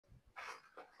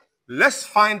Let's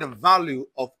find the value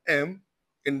of m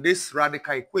in this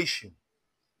radical equation.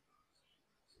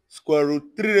 Square root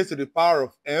 3 raised to the power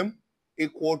of m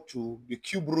equal to the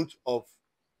cube root of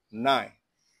 9.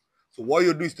 So what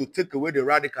you do is to take away the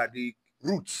radical, the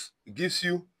roots. It gives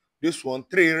you this one,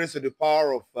 3 raised to the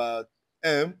power of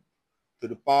m to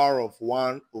the power of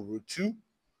 1 over 2.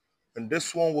 And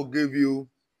this one will give you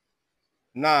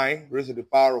 9 raised to the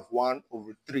power of 1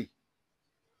 over 3.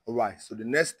 All right, so the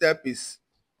next step is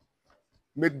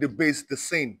make the base the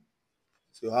same.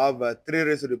 So you have 3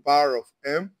 raised to the power of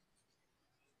m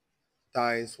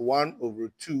times 1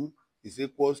 over 2 is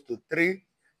equals to 3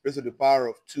 raised to the power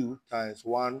of 2 times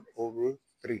 1 over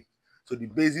 3. So the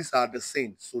bases are the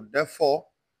same. So therefore,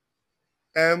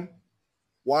 m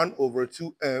 1 over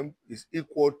 2m is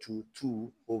equal to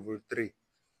 2 over 3.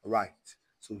 Right.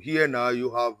 So here now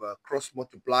you have cross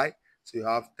multiply. So you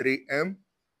have 3m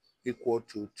equal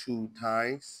to 2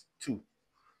 times 2.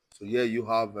 So here you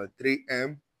have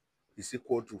 3m is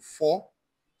equal to 4.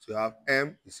 So you have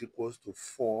m is equals to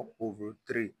 4 over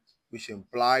 3, which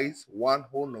implies one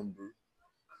whole number,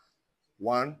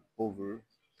 1 over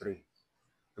 3.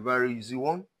 A very easy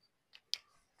one.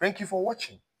 Thank you for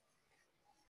watching.